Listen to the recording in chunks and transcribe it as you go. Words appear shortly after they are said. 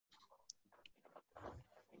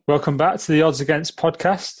Welcome back to the Odds Against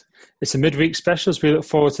podcast. It's a midweek special as we look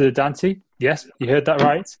forward to the Dante. Yes, you heard that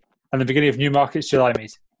right. And the beginning of Newmarket's July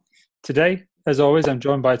meet. Today, as always, I'm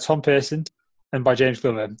joined by Tom Pearson and by James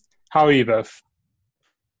Glover. How are you both?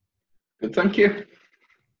 Good, thank you.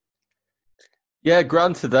 Yeah,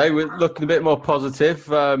 grand today. We're looking a bit more positive.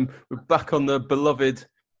 We're back on the beloved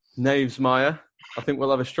Knavesmire. I think we'll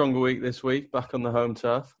have a stronger week this week, back on the home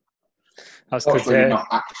turf. That's good to Hopefully hear. we're not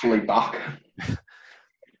actually back.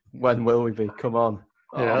 When will we be? Come on.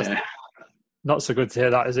 Yeah, that's not so good to hear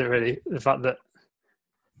that, is it really? The fact that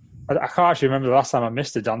I can't actually remember the last time I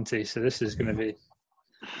missed a Dante, so this is going to be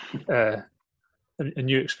a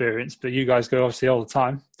new experience, but you guys go obviously all the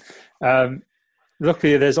time.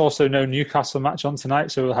 Luckily, there's also no Newcastle match on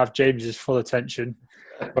tonight, so we'll have James's full attention.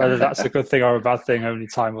 Whether that's a good thing or a bad thing, only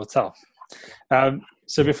time will tell.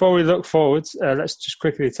 So before we look forward, let's just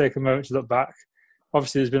quickly take a moment to look back.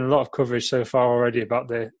 Obviously, there's been a lot of coverage so far already about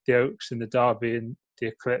the Oaks and the Derby and the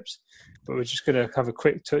Eclipse, but we're just going to have a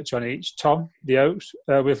quick touch on each. Tom, the Oaks,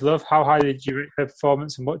 with Love, how high did you rate her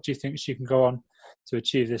performance and what do you think she can go on to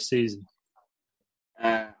achieve this season?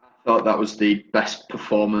 I thought that was the best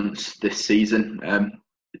performance this season.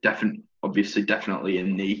 Definitely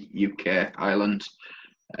in the UK, Ireland.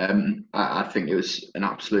 I think it was an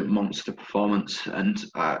absolute monster performance, and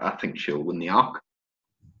I think she'll win the Arc.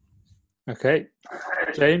 Okay.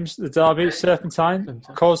 James, the Derby, Serpentine,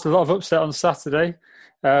 caused a lot of upset on Saturday.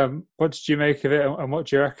 What did you make of it, and what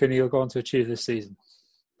do you reckon he'll go on to achieve this season?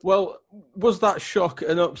 Well, was that shock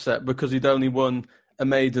an upset because he'd only won a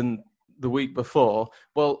maiden the week before?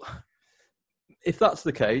 Well, if that's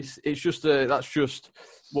the case, that's just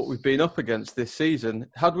what we've been up against this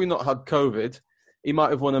season. Had we not had COVID, he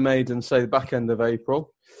might have won a maiden, say, the back end of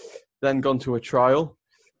April, then gone to a trial,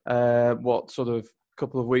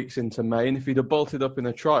 couple of weeks into May. And if he'd have bolted up in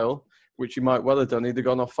a trial, which he might well have done, he'd have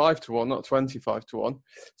gone off 5-1, not 25-1.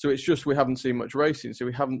 So it's just we haven't seen much racing, so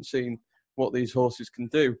we haven't seen what these horses can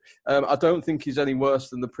do. I don't think he's any worse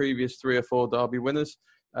than the previous 3 or 4 Derby winners.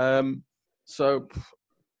 So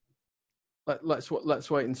let's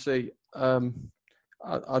wait and see.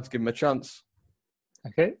 I'd give him a chance.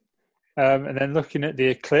 Okay. And then looking at the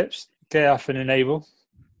Eclipse, Gayaf and Enable,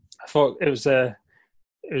 I thought it was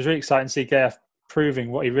really exciting to see Gayaf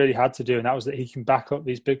proving what he really had to do, and that was that he can back up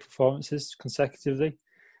these big performances consecutively.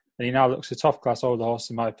 And he now looks a top class older horse,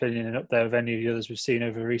 in my opinion, and up there with any of the others we've seen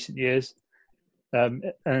over recent years. And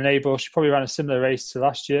Enable, she probably ran a similar race to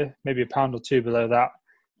last year, maybe a pound or two below that,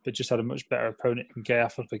 but just had a much better opponent than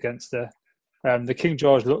Gayaf up against her. The King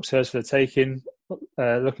George looks hers for the taking.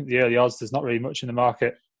 Looking at the early odds, there's not really much in the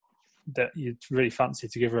market that you'd really fancy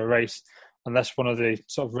to give her a race, unless one of the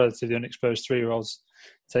sort of relatively unexposed 3-year-olds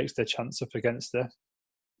takes their chance up against her.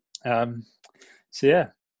 It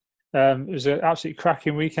was an absolutely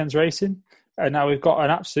cracking weekend's racing. And now we've got an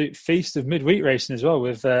absolute feast of midweek racing as well,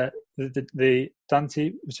 with the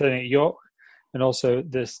Dante returning at York and also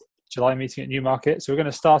this July meeting at Newmarket. So we're going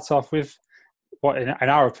to start off with, what in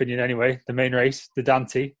our opinion anyway, the main race, the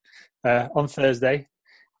Dante, on Thursday.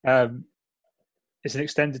 It's an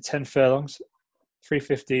extended 10 furlongs,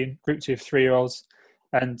 3:15, Group 2 of 3-year-olds.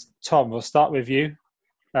 And Tom, we'll start with you.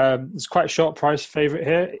 It's quite a short price favourite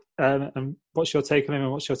here. And what's your take on him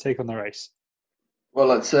and what's your take on the race?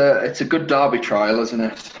 Well, it's a good Derby trial, isn't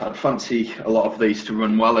it? I'd fancy a lot of these to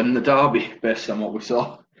run well in the Derby, based on what we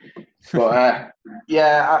saw. But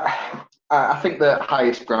I think the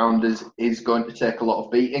highest ground is going to take a lot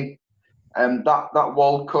of beating. That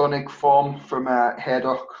Waldkönig form from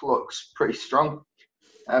Haydock looks pretty strong.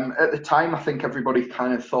 At the time, I think everybody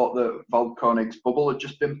kind of thought that Waldkönig's bubble had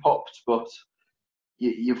just been popped, but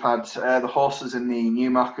you've had the horses in the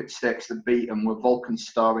Newmarket Stakes that beat him with Vulcan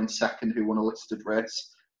Star in second, who won a listed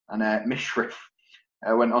race, and Mishrif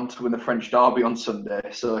went on to win the French Derby on Sunday,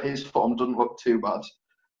 so his form doesn't look too bad.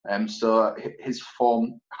 So his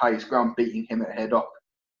form, highest ground, beating him at Haydock,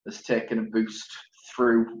 has taken a boost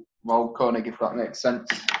through Waldkönig, if that makes sense.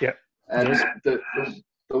 Yeah.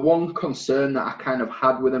 The one concern that I kind of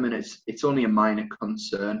had with him, and it's only a minor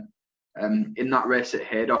concern, in that race at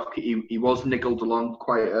Haydock, he was niggled along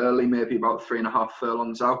quite early, maybe about 3.5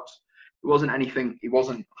 furlongs out. It wasn't anything, he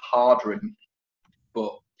wasn't hard ridden,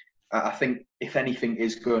 but I think if anything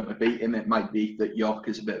is going to beat him, it might be that York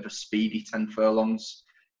is a bit of a speedy 10 furlongs.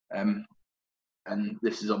 And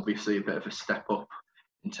this is obviously a bit of a step up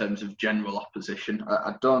in terms of general opposition.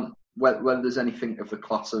 I don't, whether there's anything of the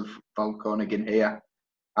class of Waldkönig in here,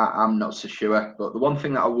 I'm not so sure. But the one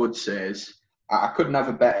thing that I would say is, I could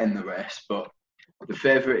never bet in the race, but the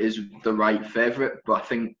favourite is the right favourite. But I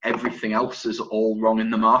think everything else is all wrong in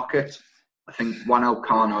the market. I think Juan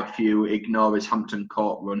Elcano, if you ignore his Hampton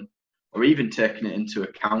Court run, or even taking it into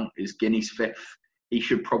account, is Guinea's fifth. He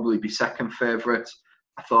should probably be second favourite.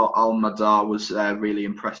 I thought Al Madar was really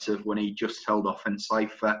impressive when he just held off in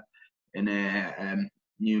Cypher in a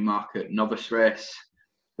Newmarket novice race.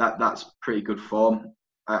 That's pretty good form.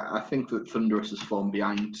 I think that Thunderous's form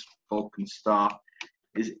behind Falcon Star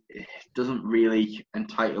doesn't really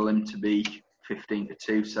entitle him to be 15-2,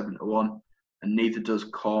 7-1, and neither does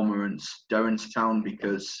Cormorant's Derrinstown,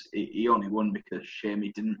 because he only won because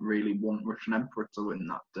Shamey didn't really want Russian Emperor to win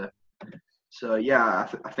that day. So yeah,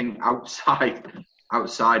 I think outside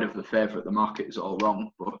of the favourite, the market is all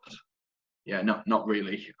wrong. But yeah, not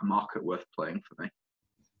really a market worth playing for me.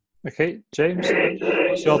 Okay, James,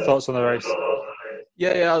 what's your thoughts on the race?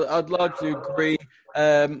 Yeah, I'd largely agree.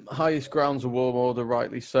 Highest ground's a warm order,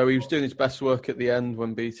 rightly so. He was doing his best work at the end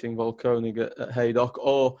when beating Volkonig at Haydock,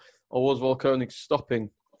 or was Volkonig stopping?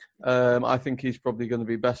 I think he's probably going to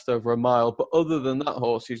be best over a mile. But other than that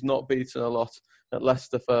horse, he's not beaten a lot at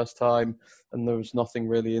Leicester first time, and there was nothing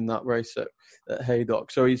really in that race at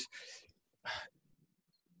Haydock. So he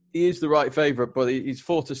is the right favourite, but he's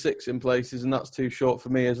 4-6 in places, and that's too short for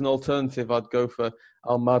me. As an alternative, I'd go for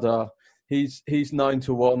Al Madar. He's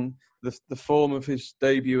 9-1. The form of his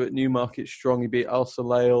debut at Newmarket's strong. He beat Al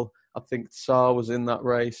Salail. I think Tsar was in that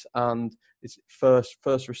race, and it's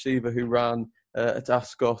first receiver who ran at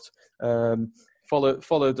Ascot.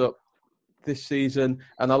 Followed up this season,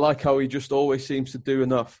 and I like how he just always seems to do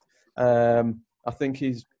enough. I think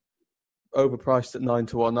he's overpriced at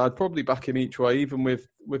 9-1. I'd probably back him each way, even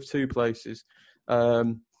with two places.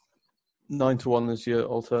 9-1 is your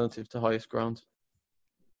alternative to highest ground.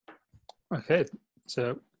 Okay,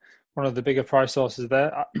 so one of the bigger price sources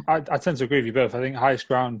there. I tend to agree with you both. I think highest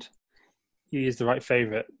ground, he is the right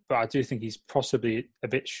favourite, but I do think he's possibly a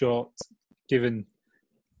bit short, given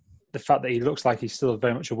the fact that he looks like he's still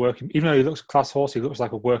very much a work in, even though he looks a class horse, he looks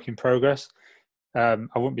like a work in progress. I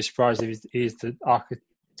wouldn't be surprised if he's the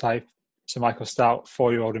archetype Sir Michael Stout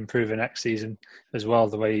 4-year-old improver next season as well,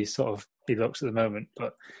 the way he looks at the moment.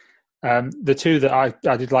 But the two that I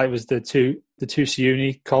did like was the two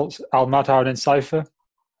Siuni colts, Al Madar and Cypher.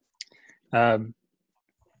 I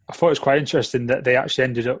thought it was quite interesting that they actually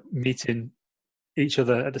ended up meeting each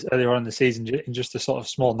other earlier on in the season in just a sort of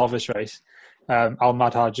small novice race. Al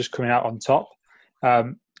Madar just coming out on top. I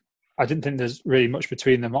didn't think there's really much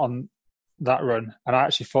between them on that run, and I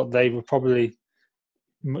actually thought they were probably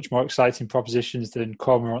much more exciting propositions than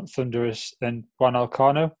Cormorant, Thunderous, and Juan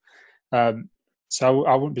Elcano. So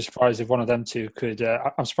I wouldn't be surprised if one of them two could.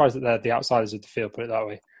 I'm surprised that they're the outsiders of the field, put it that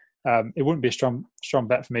way. It wouldn't be a strong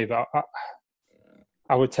bet for me, but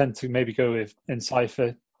I would tend to maybe go with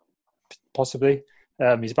Encipher, possibly.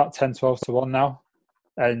 He's about 10-12-1 now,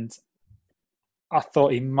 and I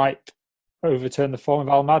thought he might overturn the form of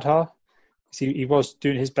Al Madar. He was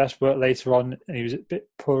doing his best work later on, and he was a bit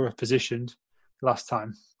poorer positioned last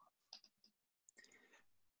time.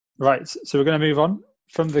 Right, so we're going to move on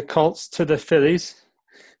from the Colts to the fillies,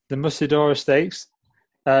 the Musidora Stakes,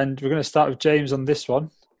 and we're going to start with James on this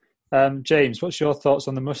one. James, what's your thoughts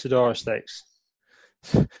on the Musidora Stakes?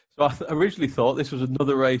 So I originally thought this was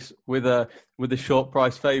another race with a short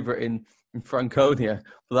price favourite in Franconia,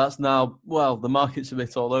 but that's now, well, the market's a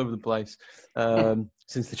bit all over the place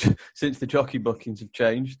since the jockey bookings have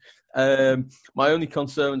changed. My only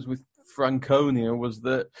concerns with Franconia was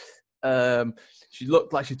that she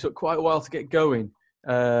looked like she took quite a while to get going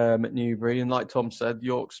at Newbury, and like Tom said,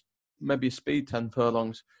 York's maybe a speed 10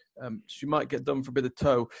 furlongs. She might get done for a bit of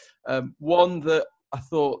toe. One that I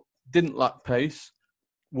thought didn't lack pace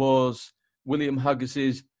was William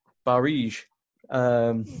Haggis's Barrage,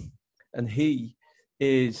 and she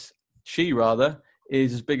is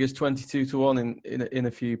as big as 22-1 in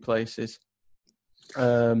a few places.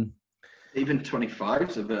 Even 25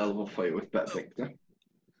 is available for you with Bet Victor.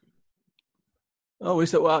 Oh,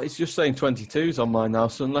 is that? Well, it's just saying 22s on mine now,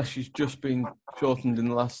 so unless she's just been shortened in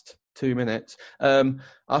the last 2 minutes.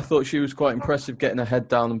 I thought she was quite impressive getting her head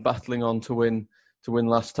down and battling on to win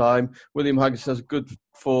last time. William Haggis has good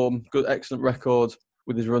form, excellent record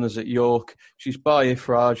with his runners at York. She's by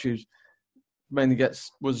Ifraj, who's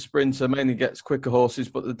was a sprinter, mainly gets quicker horses,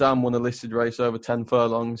 but the dam won a listed race over 10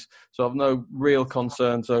 furlongs, so I've no real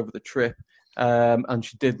concerns over the trip. And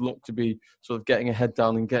she did look to be sort of getting her head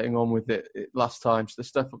down and getting on with it last time, so the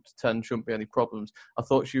step up to 10 shouldn't be any problems. I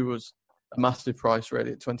thought she was a massive price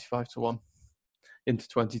really at 25-1 into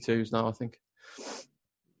 22s now, I think.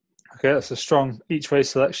 Okay, that's a strong each way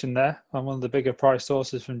selection there, and one of the bigger price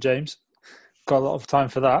sources from James. Got a lot of time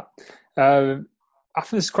for that. I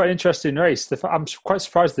think this is quite an interesting race. I'm quite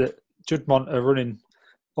surprised that Judmont are running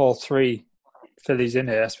all three fillies in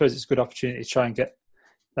here, I suppose it's a good opportunity to try and get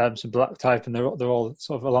some black type, and they're all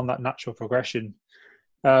sort of along that natural progression.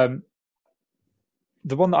 The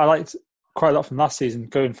one that I liked quite a lot from last season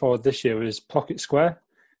going forward this year was Pocket Square.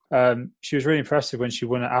 She was really impressive when she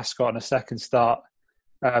won at Ascot on a second start.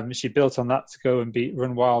 She built on that to go and beat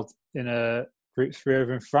Run Wild in a Group 3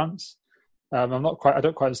 over in France. I don't quite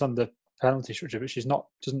understand the penalty structure, but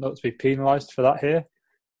doesn't look to be penalised for that here.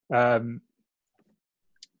 And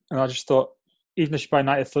I just thought, even if she's by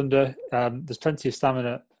Night of Thunder, there's plenty of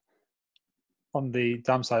stamina on the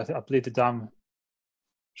dam side. I believe the dam, I'm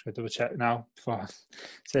just going to double check now before I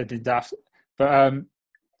say anything daft. But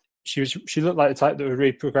she looked like the type that would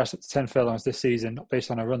really progress up to 10 furlongs this season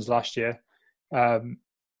based on her runs last year.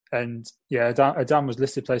 And yeah, Adam was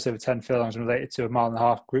listed place over 10 furlongs and related to a 1.5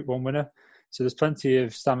 mile Group 1 winner. So there's plenty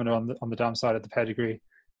of stamina on the dam side of the pedigree.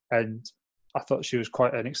 And I thought she was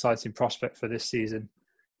quite an exciting prospect for this season.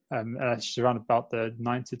 And she's around about the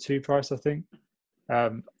 9-2 price, I think.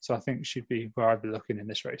 So I think she'd be where I'd be looking in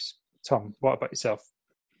this race. Tom, what about yourself?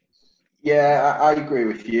 Yeah, I agree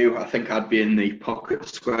with you. I think I'd be in the Pocket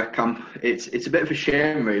Square camp. It's a bit of a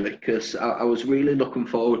shame, really, because I was really looking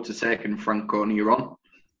forward to taking Franconia on.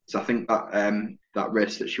 So I think that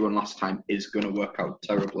race that she won last time is going to work out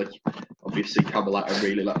terribly. Obviously, Cabaletta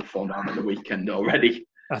really let the phone down at the weekend already.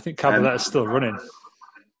 I think Caballetta's still running.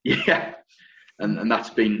 Yeah, and that's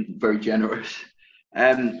been very generous.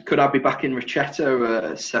 Could I be back in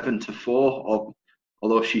Ricetta 7-4, or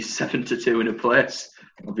although she's 7-2 in a place?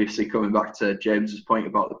 Obviously, coming back to James's point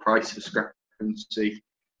about the price discrepancy.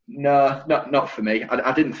 No, not for me.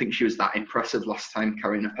 I didn't think she was that impressive last time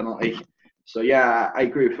carrying a penalty. So yeah, I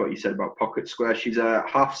agree with what you said about Pocket Square. She's a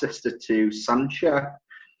half sister to Sancha,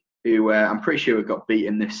 who I'm pretty sure got beat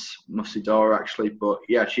in this Musidora actually. But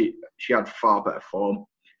yeah, she had far better form.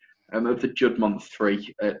 Of the Juddmonte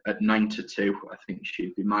 3 at 9-2, I think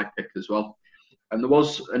she'd be my pick as well. And there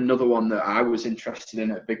was another one that I was interested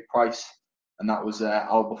in at a big price, and that was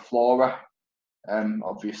Alba Flora.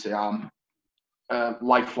 Obviously, I'm a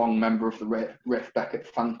lifelong member of the Rafe Beckett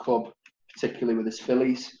fan club, particularly with his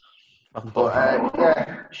fillies. But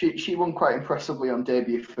yeah, she won quite impressively on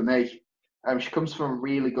debut for me. She comes from a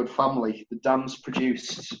really good family. The Dams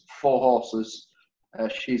produced 4 horses.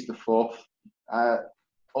 She's the 4th.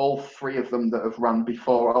 All 3 of them that have run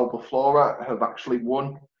before Alba Flora have actually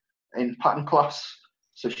won in pattern class.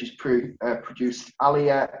 So she's produced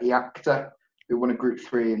Alia Iacta, who won a Group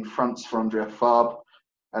 3 in France for Andrea Fabre.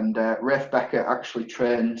 And Rafe Beckett actually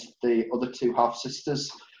trained the other 2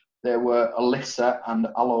 half-sisters. There were Alyssa and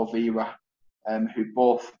Aloe Vera, who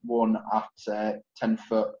both won at 10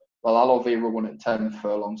 foot. Well, Aloe Vera won at 10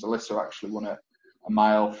 furlongs. Alyssa actually won at 1.5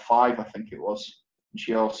 miles, I think it was. And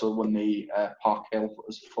she also won the Park Hill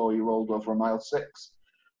as a 4-year-old over 1.6 miles.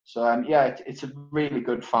 So yeah, it's a really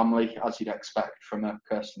good family, as you'd expect from a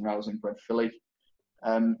Kirsten Rousing bred filly.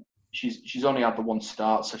 She's only had the 1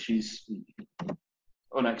 start, so she's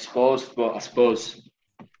unexposed. But I suppose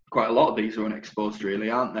quite a lot of these are unexposed, really,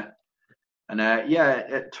 aren't they? And yeah,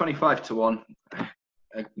 at 25-1,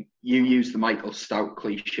 you use the Michael Stout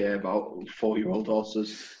cliche about 4-year-old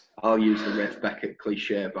horses. I'll use the Rafe Beckett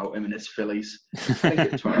cliche about him and his fillies. I think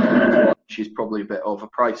at 25-1, she's probably a bit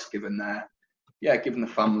overpriced, given the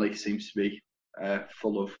family seems to be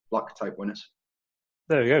full of black type winners.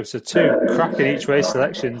 There we go. So 2 cracking each way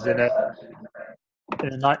selections in a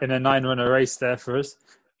 9-runner race there for us.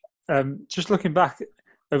 Just looking back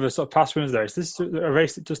over sort of past winners there, this is a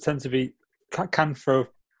race that does tend to be can throw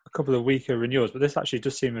a couple of weaker renewals, but this actually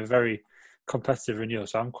does seem a very competitive renewal.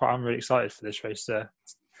 So I'm really excited for this race at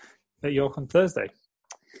York on Thursday.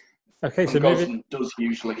 Okay, so Gosden does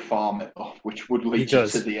usually farm it off, which would lead you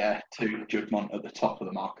to the to Juddmonte at the top of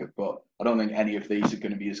the market, but I don't think any of these are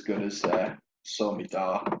going to be as good as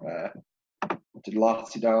Somidar. Did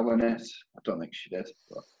Latidar win it? I don't think she did.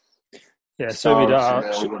 But yeah, Somidar,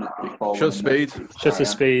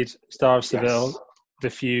 Just Speed, Star of Seville, The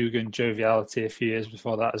Fugue, and Joviality a few years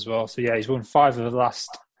before that as well. So yeah, he's won 5 of the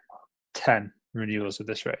last 10 renewals of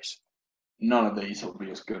this race. None of these will be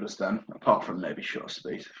as good as them, apart from maybe Sure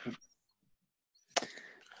Speed.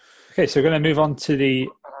 Okay, so we're going to move on to the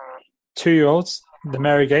 2-year-olds, the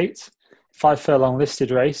Marygate, 5 furlong listed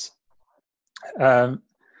race. I'm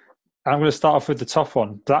going to start off with the top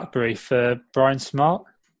one, Blackberry for Brian Smart.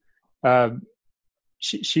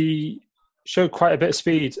 She showed quite a bit of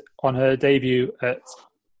speed on her debut at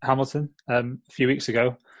Hamilton a few weeks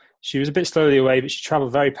ago. She was a bit slowly away, but she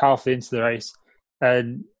travelled very powerfully into the race.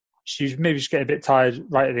 And she was maybe just getting a bit tired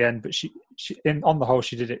right at the end, but she on the whole,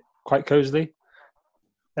 she did it quite cosily.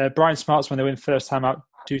 Brian Smart's, when they win first time out,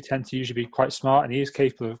 do tend to usually be quite smart, and he is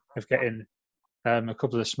capable of getting a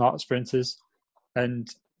couple of smart sprinters, and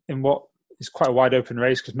in what is quite a wide open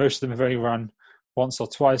race because most of them have only run once or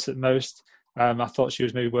twice at most. I thought she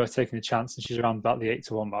was maybe worth taking a chance, and she's around about the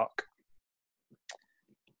 8-1 mark.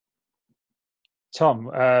 Tom,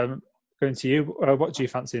 going to you, what do you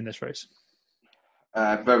fancy in this race?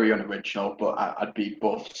 Very unoriginal, but I'd be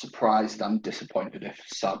both surprised and disappointed if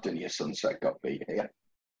Sardinia Sunset got beat here.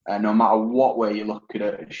 No matter what way you look at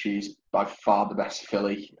it, she's by far the best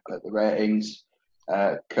filly at the ratings.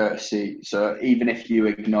 Courtesy. So even if you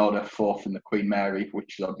ignored her fourth in the Queen Mary,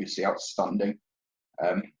 which is obviously outstanding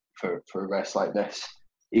for a race like this,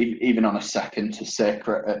 even on a second to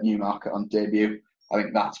Sacred at Newmarket on debut, I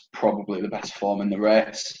think that's probably the best form in the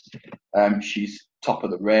race. She's top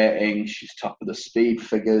of the rating. She's top of the speed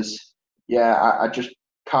figures. Yeah, I just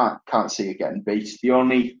can't see her getting beat. The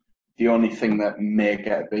only thing that may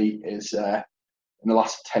get beat is in the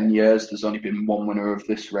last 10 years, there's only been one winner of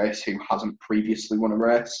this race who hasn't previously won a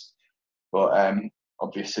race. But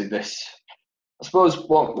obviously this, I suppose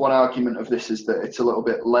one argument of this is that it's a little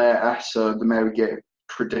bit later. So the Marygate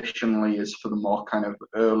traditionally is for the more kind of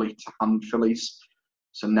early to hand fillies.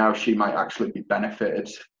 So now she might actually be benefited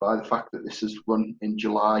by the fact that this is run in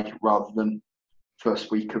July rather than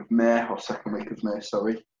first week of May or second week of May,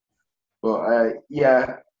 sorry. But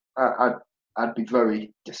yeah, I'd be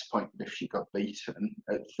very disappointed if she got beaten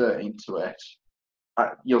at 13-8.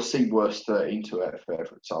 You'll see worse 13-8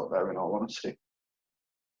 favourites out there, in all honesty.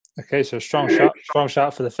 Okay, so strong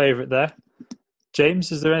shout for the favourite there.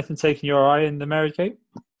 James, is there anything taking your eye in the Marygate?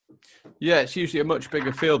 Yeah, it's usually a much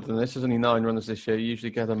bigger field than this. There's only 9 runners this year. You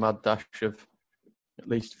usually get a mad dash of at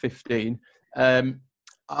least 15.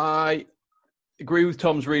 I agree with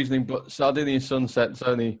Tom's reasoning, but Sardinia Sunset's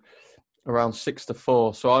only around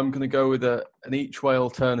 6-4. So I'm going to go with an each-way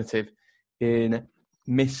alternative in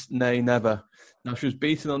Miss Nay Never. Now, she was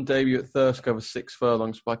beaten on debut at Thirsk over 6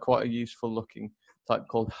 furlongs by quite a useful-looking type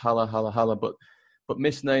called Halla Halla Halla. But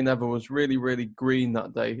Miss Nay Never was really, really green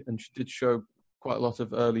that day, and she did show quite a lot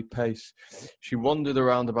of early pace. She wandered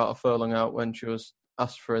around about a furlong out when she was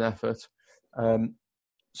asked for an effort.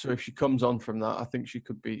 So if she comes on from that, I think she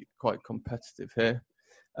could be quite competitive here.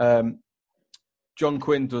 John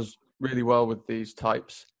Quinn does really well with these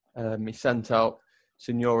types. He sent out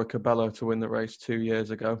Signora Cabello to win the race 2 years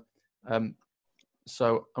ago.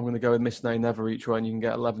 So I'm going to go with Miss Nay Never each way, and you can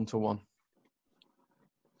get 11-1.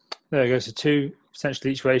 There you go. So 2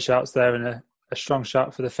 potentially each way shouts there, and a strong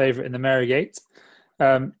shout for the favourite in the Marygate.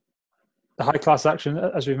 The high class action,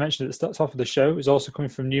 as we mentioned at the top of the show, is also coming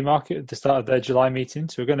from Newmarket at the start of their July meeting.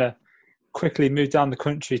 So we're going to quickly move down the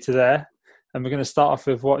country to there, and we're going to start off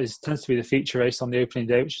with what tends to be the feature race on the opening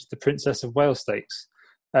day, which is the Princess of Wales Stakes.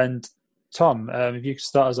 And Tom, if you could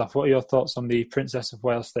start us off, what are your thoughts on the Princess of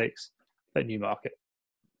Wales Stakes at Newmarket?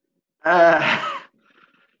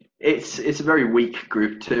 It's a very weak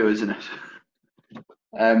Group 2, isn't it?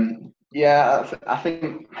 Yeah, I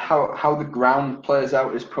think how the ground plays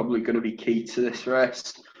out is probably going to be key to this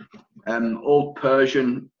race. Old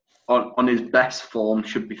Persian on his best form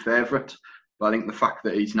should be favourite, but I think the fact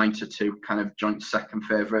that he's 9-2, kind of joint second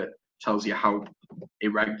favourite, tells you how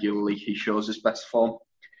irregularly he shows his best form.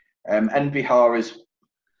 Envihar is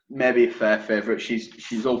maybe a fair favourite.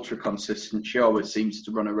 She's ultra consistent. She always seems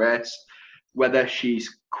to run a race. Whether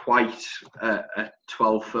she's quite a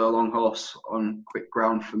 12 furlong horse on quick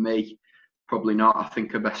ground for me, probably not. I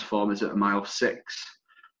think her best form is at a mile 6.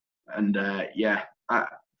 And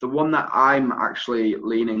the one that I'm actually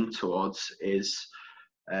leaning towards is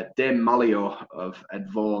Dame Malio of Ed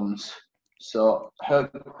Vaughan's. So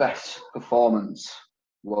her best performance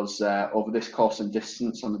was over this course and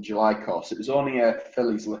distance on the July course. It was only a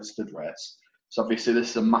fillies listed race. So obviously this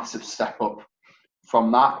is a massive step up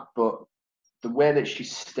from that, but the way that she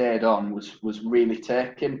stayed on was really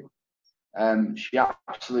taking. She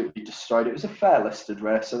absolutely destroyed it. It was a fair listed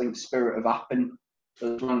race. I think Spirit of Appin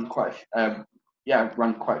has run quite a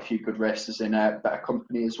few good races in better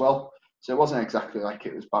company as well. So it wasn't exactly like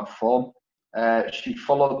it was bad form. She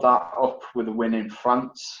followed that up with a win in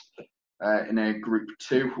France in a Group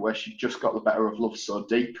 2 where she just got the better of Love So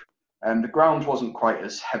Deep. And the ground wasn't quite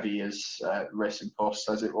as heavy as Racing Post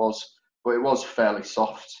says it was, but it was fairly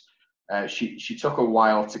soft. She took a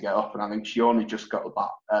while to get up, and I think she only just got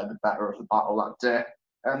the better of the battle that day.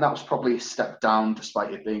 And that was probably a step down,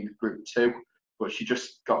 despite it being a Group 2. But she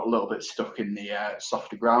just got a little bit stuck in the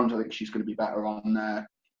softer ground. I think she's going to be better on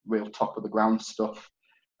real top of the ground stuff.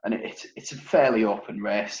 And it's a fairly open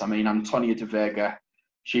race. I mean, Antonia de Vega,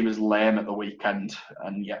 she was lame at the weekend,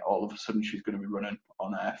 and yet all of a sudden she's going to be running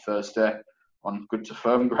on Thursday on good to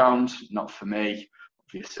firm ground. Not for me.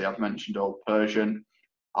 Obviously, I've mentioned Old Persian.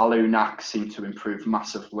 Alunak seemed to improve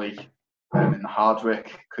massively in the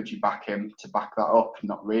Hardwick. Could you back him to back that up?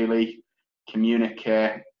 Not really.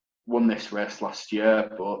 Communique won this race last year,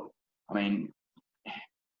 but I mean,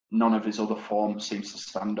 none of his other form seems to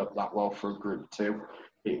stand up that well for a Group 2.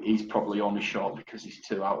 He's probably only short because he's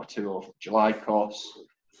 2 out of 2 over the July course.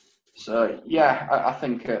 So, yeah, I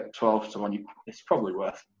think at 12 to 1, it's probably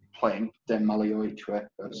worth playing Den Malio each way,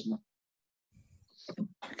 personally.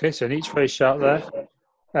 Okay, so an each way shout there.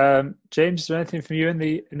 James, is there anything from you in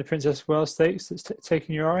the Princess Wales Stakes that's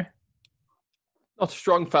taken your eye? Not a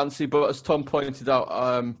strong fancy, but as Tom pointed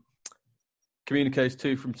out, Communique's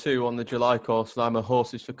 2 from 2 on the July course, and I'm a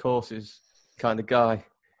horses for courses kind of guy.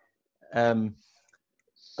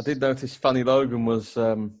 I did notice Fanny Logan was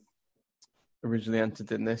originally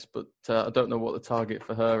entered in this, but I don't know what the target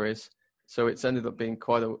for her is. So it's ended up being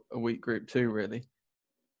quite a weak Group 2, really.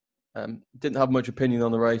 Didn't have much opinion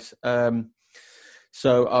on the race.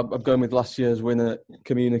 So I'm going with last year's winner,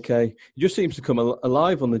 Communique. He just seems to come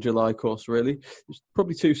alive on the July course, really. It's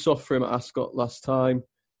probably too soft for him at Ascot last time.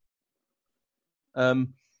 You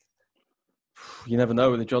never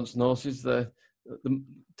know with the Johnson horses. They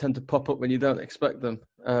tend to pop up when you don't expect them.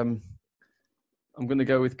 I'm going to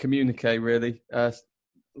go with Communique, really.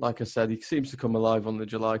 Like I said, he seems to come alive on the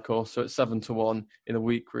July course. So at 7 to 1 in a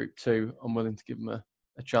weak Group 2, I'm willing to give him a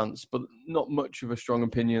chance, but not much of a strong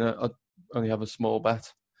opinion. I only have a small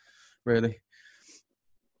bet, really.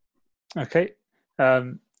 Okay.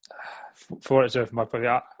 For what it's worth, from my point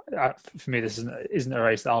of view, for me, this isn't a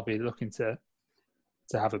race that I'll be looking to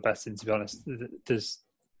have a bet in, to be honest. There's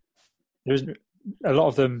a lot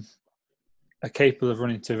of them are capable of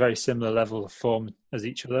running to a very similar level of form as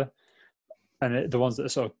each other. And the ones that are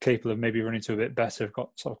sort of capable of maybe running to a bit better have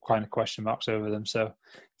got sort of kind of question marks over them. So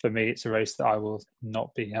for me, it's a race that I will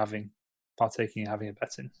not be partaking in having a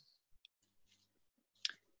bet in.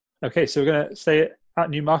 Okay, so we're going to stay at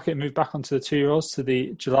Newmarket and move back onto the 2-year-olds to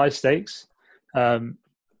the July Stakes. Another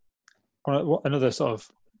sort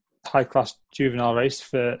of high-class juvenile race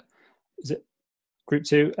for, is it Group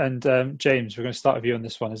 2? And James, we're going to start with you on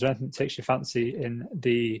this one. Is there anything that takes your fancy in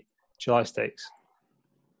the July Stakes?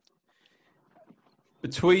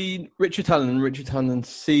 Between Richard Hannon and Richard Hannon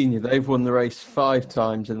Senior, they've won the race 5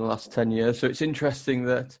 times in the last 10 years. So it's interesting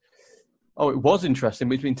that... it was interesting,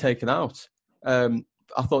 but he's been taken out.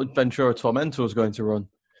 I thought Ventura Tormento was going to run.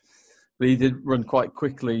 But he did run quite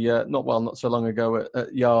quickly, not so long ago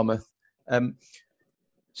at Yarmouth.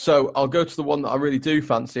 So I'll go to the one that I really do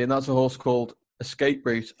fancy, and that's a horse called Escape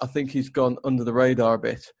Route. I think he's gone under the radar a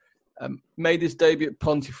bit. Made his debut at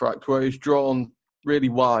Pontefract, where he's drawn really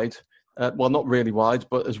wide. Well, not really wide,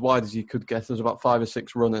 but as wide as you could get. There's about 5 or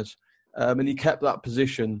 6 runners. And he kept that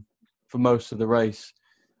position for most of the race.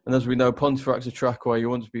 And as we know, Pontefract's a track where you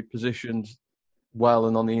want to be positioned well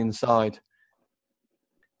and on the inside.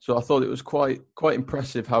 So I thought it was quite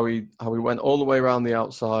impressive how he went all the way around the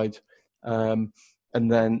outside and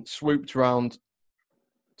then swooped around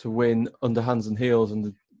to win under hands and heels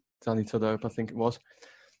under Danny Tudhope, I think it was.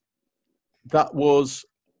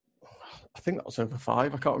 I think that was over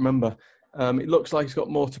 5. I can't remember. It looks like he's got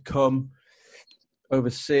more to come over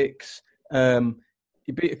 6.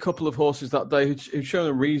 He beat a couple of horses that day who'd shown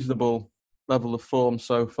a reasonable level of form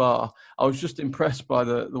so far. I was just impressed by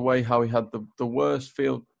the way how he had the worst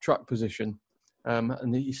field track position.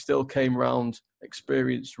 And he still came round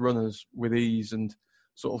experienced runners with ease and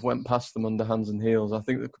sort of went past them under hands and heels. I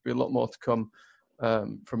think there could be a lot more to come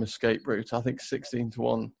from Escape Route. I think 16 to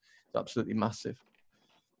 1 is absolutely massive.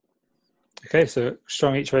 Okay, so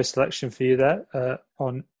strong each way selection for you there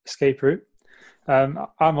on Escape Route.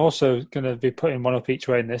 I'm also going to be putting one up each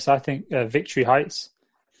way in this. I think Victory Heights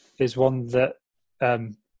is one that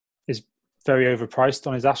is very overpriced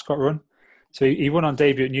on his Ascot run. So he won on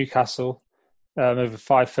debut at Newcastle over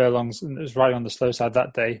 5 furlongs, and it was right on the slow side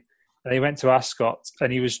that day. And he went to Ascot,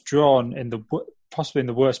 and he was drawn in possibly in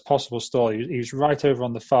the worst possible stall. He was right over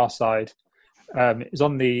on the far side. It was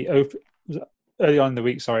on the early on in the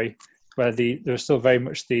week, where there was still very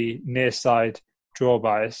much the near side draw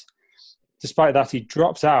bias. Despite that, he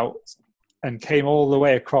dropped out and came all the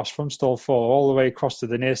way across from stall 4, all the way across to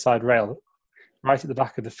the near side rail, right at the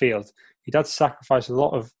back of the field. He'd had to sacrifice a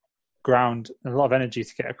lot of ground and a lot of energy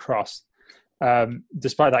to get across.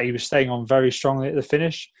 Despite that, he was staying on very strongly at the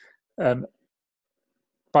finish. By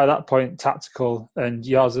that point, Tactical and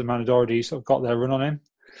Yaza Man had already sort of got their run on him.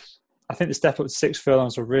 I think the step up to 6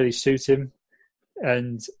 furlongs will really suit him.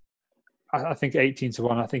 And I think 18 to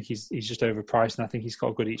 1, I think he's just overpriced, and I think he's got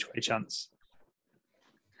a good each way chance.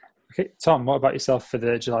 Okay, Tom, what about yourself for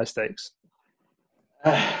the July Stakes?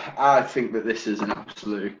 I think that this is an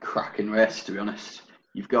absolute cracking race, to be honest.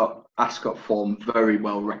 You've got Ascot Form very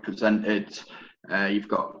well represented. You've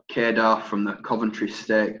got Kedar from the Coventry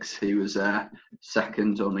Stakes. He was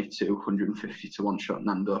second, only to 150 to 1 shot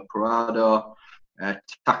Nando Parado.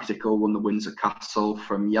 Tactical won the Windsor Castle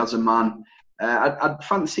from Yazaman. I'd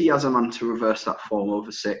fancy Yazaman to reverse that form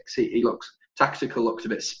over 6. Tactical looked a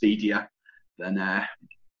bit speedier than,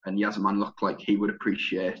 and Yazaman looked like he would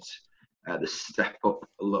appreciate the step up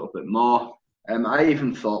a little bit more. I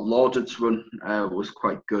even thought Lauderd's run was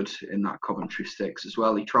quite good in that Coventry Stakes as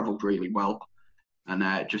well. He travelled really well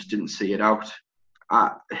and just didn't see it out.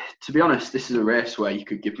 To be honest, this is a race where you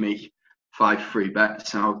could give me 5 free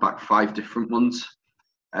bets and I'll back 5 different ones.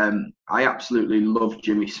 I absolutely love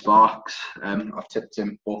Jimmy Sparks. I've tipped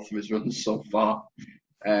him both of his runs so far,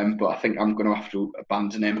 but I think I'm going to have to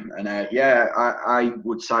abandon him. And I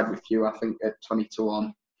would side with you. I think at 20 to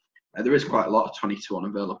 1. There is quite a lot of 20 to 1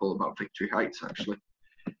 available about Victory Heights, actually.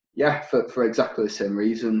 Yeah, for exactly the same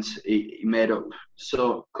reasons. He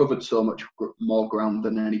covered so much more ground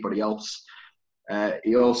than anybody else.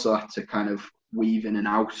 He also had to kind of weave in and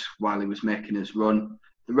out while he was making his run.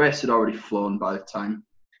 The race had already flown by the time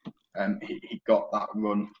he got that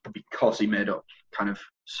run because he made up kind of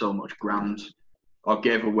so much ground, or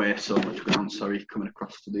gave away so much ground, coming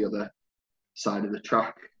across to the other side of the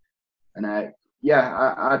track. And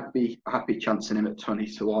I'd be happy chancing him at 20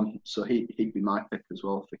 to 1. So he'd be my pick as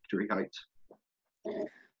well, Victory Heights.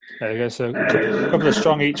 There you go. So a couple of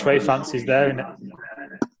strong each way fancies there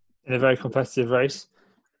in a very competitive race.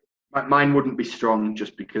 Mine wouldn't be strong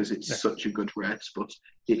just because it's such a good race, but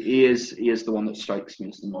he is the one that strikes me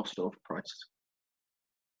as the most overpriced.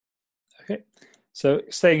 Okay. So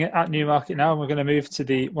staying at Newmarket now, we're going to move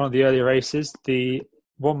to one of the earlier races, the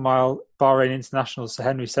 1 mile Bahrain International Sir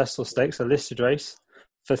Henry Cecil Stakes, a listed race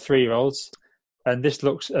for 3-year-olds. And this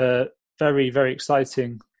looks a very, very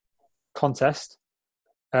exciting contest.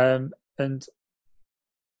 And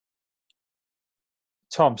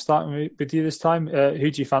Tom, starting with you this time,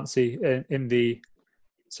 who do you fancy in the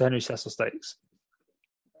Sir Henry Cecil Stakes?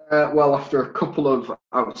 Well, after a couple of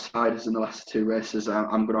outsiders in the last 2 races,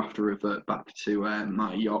 I'm going to have to revert back to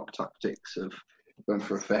my York tactics of going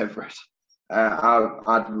for a favourite.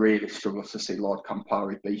 I'd really struggle to see Lord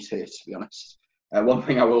Campari beat here, to be honest. One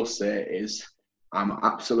thing I will say is I'm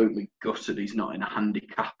absolutely gutted he's not in a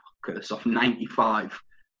handicap, because off 95,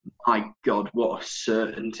 my God, what a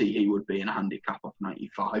certainty he would be in a handicap off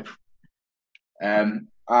 95.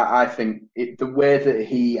 I think the way that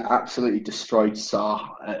he absolutely destroyed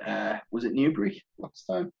Saar at, was it Newbury last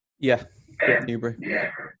time? Yeah, Newbury.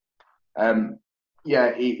 Yeah.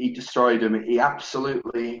 He destroyed him. He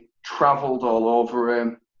absolutely travelled all over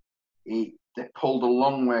him. They pulled a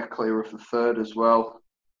long way clear of the third as well.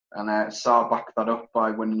 And Saar backed that up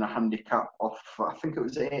by winning a handicap off, I think it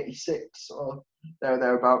was 86 or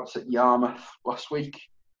thereabouts at Yarmouth last week.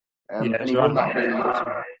 And he won that really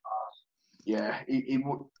well.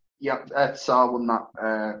 Yeah, Saar won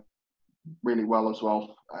that really well as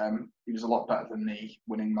well. He was a lot better than the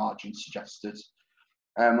winning margin suggested.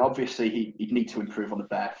 Obviously, he'd need to improve on the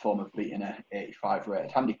bare form of beating an 85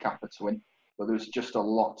 rated handicapper to win, but there was just a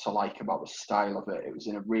lot to like about the style of it. It was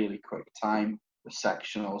in a really quick time. The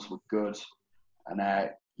sectionals were good, and I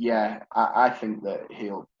think that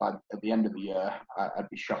at the end of the year, I'd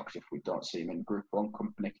be shocked if we don't see him in Group 1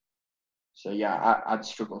 company. So I'd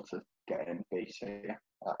struggle to get him beat here.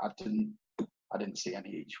 I didn't see any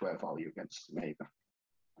each way value against him either.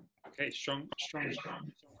 Okay, strong.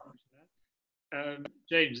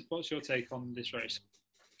 James, what's your take on this race?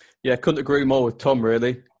 Yeah, couldn't agree more with Tom,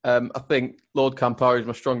 really. I think Lord Campari is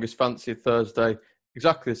my strongest fancy Thursday.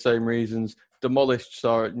 Exactly the same reasons. Demolished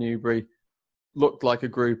Saar at Newbury. Looked like a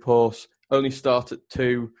group horse. Only start at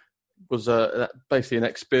 2. Was basically an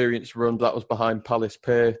experienced run. That was behind Palace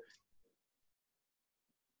Pier.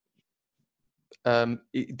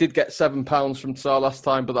 He did get £7 from Saar last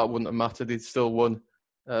time, but that wouldn't have mattered. He'd still won.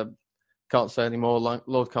 Can't say any more.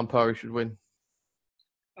 Lord Campari should win.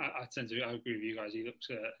 I agree with you guys. He looks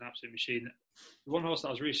an absolute machine. The one horse that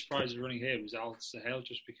I was really surprised running here was Al Sahel,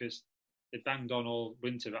 just because they banged on all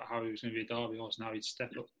winter about how he was going to be a Derby horse. Now he'd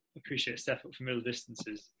step up for middle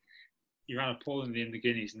distances. He ran appallingly in the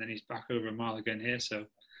Guineas, and then he's back over a mile again here. So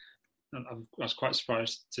I was quite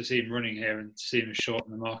surprised to see him running here and to see him as short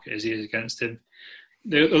in the market as he is against him.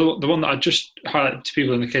 The one that I just highlighted to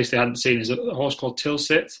people in the case they hadn't seen is a horse called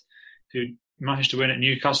Tilsit, who managed to win at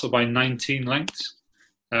Newcastle by 19 lengths.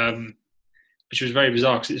 Which was very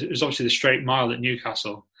bizarre because it was obviously the straight mile at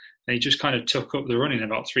Newcastle, and he just kind of took up the running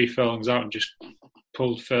about 3 furlongs out and just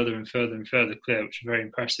pulled further and further and further clear, which was very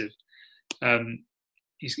impressive.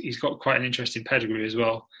 He's got quite an interesting pedigree as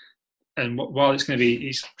well. And while it's going to be,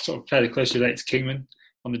 he's sort of fairly closely related to Kingman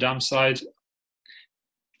on the dam side.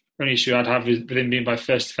 Only issue I'd have with him being by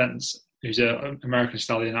First Defence, who's an American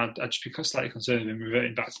stallion, I'd just be slightly concerned of him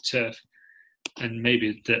reverting back to turf. And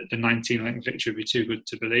maybe the 19-length victory would be too good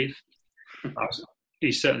to believe.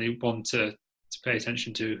 He's certainly one to pay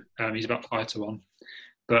attention to. He's about 5-1.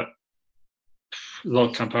 But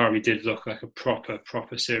Lord Campari did look like a proper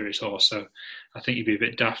serious horse. So I think you'd be a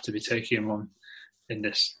bit daft to be taking him on in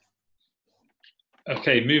this.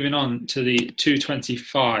 Okay, moving on to the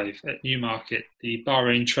 225 at Newmarket, the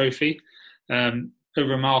Bahrain Trophy.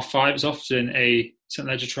 Over a mile 5 is often a St.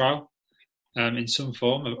 Ledger trial in some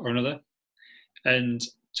form or another. And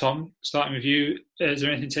Tom, starting with you, is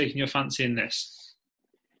there anything taking your fancy in this?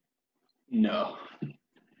 No,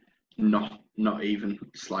 not even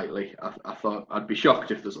slightly. I thought I'd be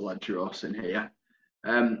shocked if there's a Ledger horse in here.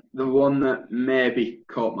 The one that maybe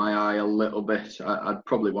caught my eye a little bit, I'd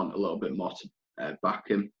probably want a little bit more to back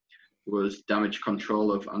him, was Damage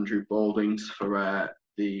Control of Andrew Baldings for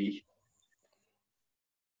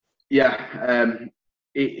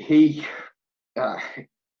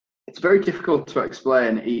it's very difficult to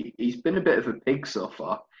explain. He's been a bit of a pig so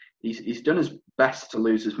far. He's done his best to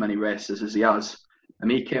lose as many races as he has. I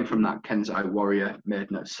mean, he came from that Kensai Warrior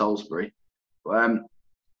maiden at Salisbury.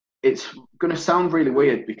 It's going to sound really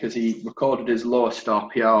weird because he recorded his lowest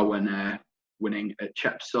RPR when winning at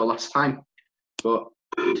Chepstow last time. But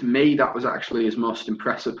to me, that was actually his most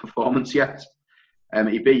impressive performance yet.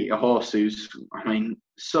 He beat a horse who's,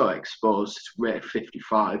 so exposed, rated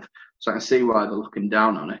 55. So I can see why they're looking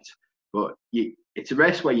down on it. But it's a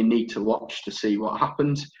race where you need to watch to see what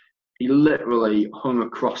happens. He literally hung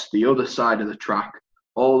across the other side of the track,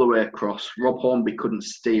 all the way across. Rob Hornby couldn't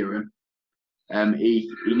steer him.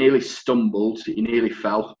 He nearly stumbled. He nearly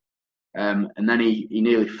fell. And then he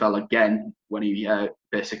nearly fell again when he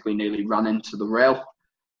basically nearly ran into the rail.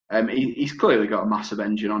 He's clearly got a massive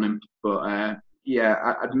engine on him, but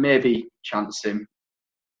I'd maybe chance him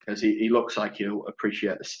because he looks like he'll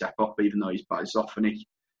appreciate the step up, even though he's by Zoffany.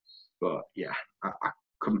 But yeah, I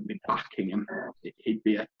couldn't be backing him. He'd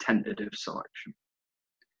be a tentative selection.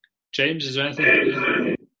 James, is there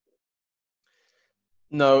anything?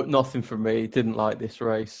 No, nothing from me. Didn't like this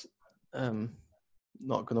race.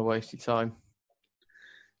 Not going to waste your time.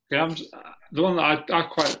 Yeah, the one that I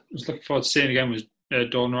quite was looking forward to seeing again was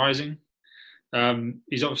Dawn Rising.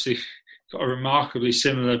 He's obviously got a remarkably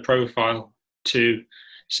similar profile to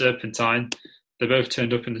Serpentine. They both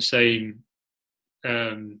turned up in the same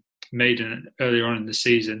maiden earlier on in the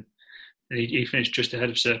season. And he finished just ahead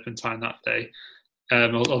of Serpentine that day.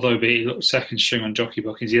 Although he looked second string on jockey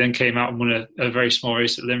bookings. He then came out and won a very small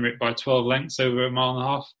race at Limerick by 12 lengths over a mile and a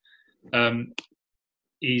half.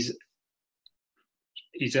 He's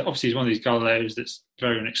obviously one of these Galileos that's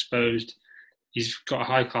very unexposed. He's got a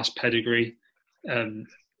high-class pedigree,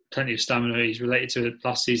 plenty of stamina. He's related to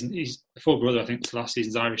last season. He's the full brother, I think, to last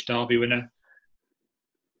season's Irish Derby winner,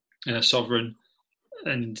 Sovereign.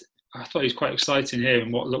 And I thought he was quite exciting here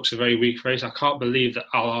in what looks a very weak race. I can't believe that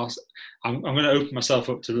I'm going to open myself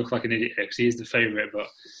up to look like an idiot because he is the favourite, but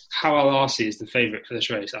how Al-Arsi is the favourite for this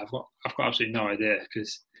race, I've got absolutely no idea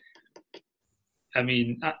because,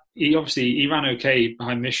 he ran okay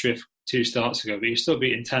behind Mishriff 2 starts ago, but he was still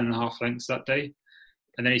beating 10.5 lengths that day.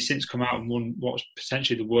 And then he's since come out and won what was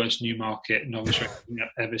potentially the worst Newmarket novice ranking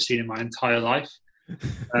I've ever seen in my entire life.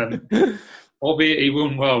 Albeit he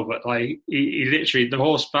won well, but he literally, the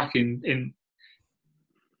horse back in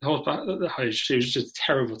the horse back, it was just a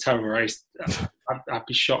terrible race. I'd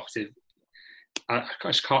be shocked if I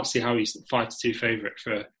just can't see how he's 5-2 favourite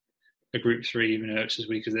for a Group 3, even though it's as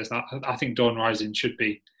weak as this. I think Dawn Rising should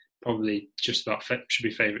be probably just about should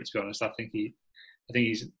be favourite, to be honest. I think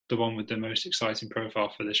he's the one with the most exciting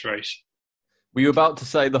profile for this race. Were you about to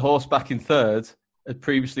say the horse back in third had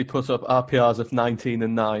previously put up RPRs of 19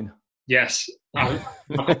 and 9? Yes. I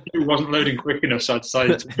wasn't loading quick enough, so I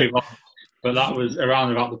decided to move on. But that was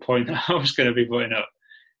around about the point that I was going to be putting up.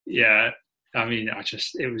 Yeah, you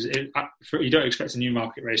don't expect a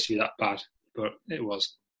Newmarket race to be that bad, but it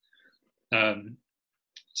was.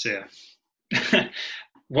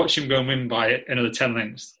 Watch him go and win by another 10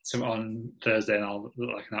 lengths on Thursday, and I'll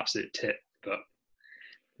look like an absolute tit, but it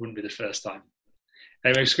wouldn't be the first time.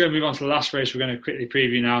 Anyway, so we're going to move on to the last race we're going to quickly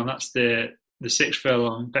preview now, and that's the 6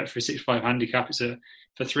 furlong Betfred 65 handicap. It's for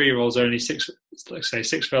 3-year-olds only. 6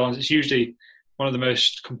 furlongs. It's usually one of the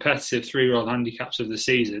most competitive 3-year-old handicaps of the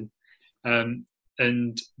season.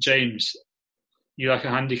 And James, you like a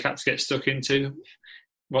handicap to get stuck into?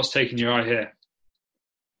 What's taking your eye here?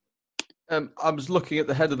 I was looking at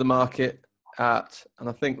the head of the market and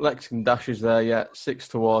I think Lexington Dash is there yet,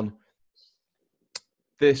 6-1.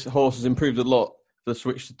 this horse has improved a lot for the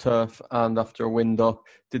switch to turf and after a wind up.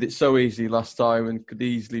 Did it so easy last time and could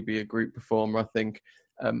easily be a group performer, I think.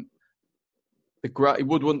 He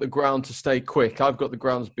would want the ground to stay quick. I've got the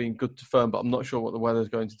grounds being good to firm, but I'm not sure what the weather's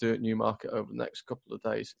going to do at Newmarket over the next couple of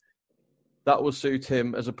days. That will suit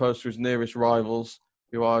him as opposed to his nearest rivals,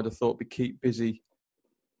 who I'd have thought would keep busy.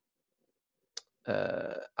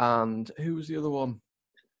 And who was the other one?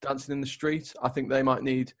 Dancing in the Street. I think they might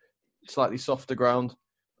need slightly softer ground.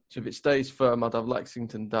 So if it stays firm, I'd have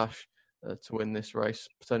Lexington Dash to win this race.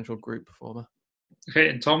 Potential group performer. Okay,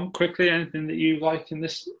 and Tom, quickly, anything that you like in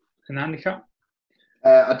the handicap?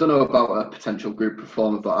 I don't know about a potential group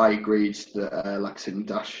performer, but I agreed that Lexington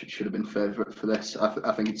Dash should have been favourite for this.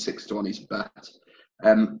 I think it's 6-1 his bet.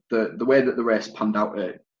 The way that the race panned out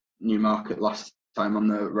at Newmarket last time on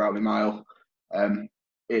the Rowley Mile,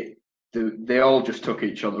 they all just took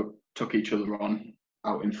each other on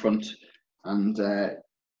out in front, and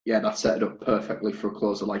that set it up perfectly for a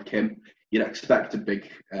closer like him. You'd expect a big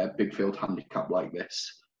field handicap like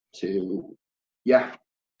this to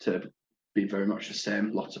be very much the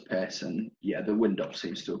same, lots of pace, and the wind up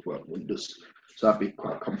seems to have worked wonders. So I'd be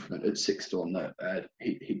quite confident at 6-1 that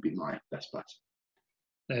he'd be my best bet.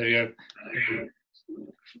 There we go.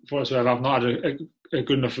 For what it's worth, I've not had a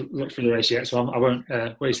good enough look for the race yet, so I won't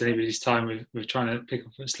waste anybody's time with trying to pick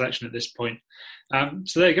up a selection at this point.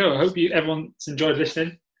 So there you go. I hope everyone's enjoyed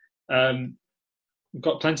listening. We've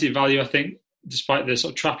got plenty of value, I think, despite the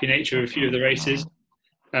sort of trappy nature of a few of the races.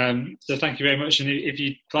 So thank you very much. And if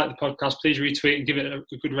you like the podcast, please retweet and give it a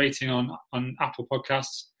good rating on Apple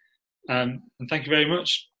Podcasts. And thank you very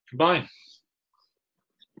much. Goodbye.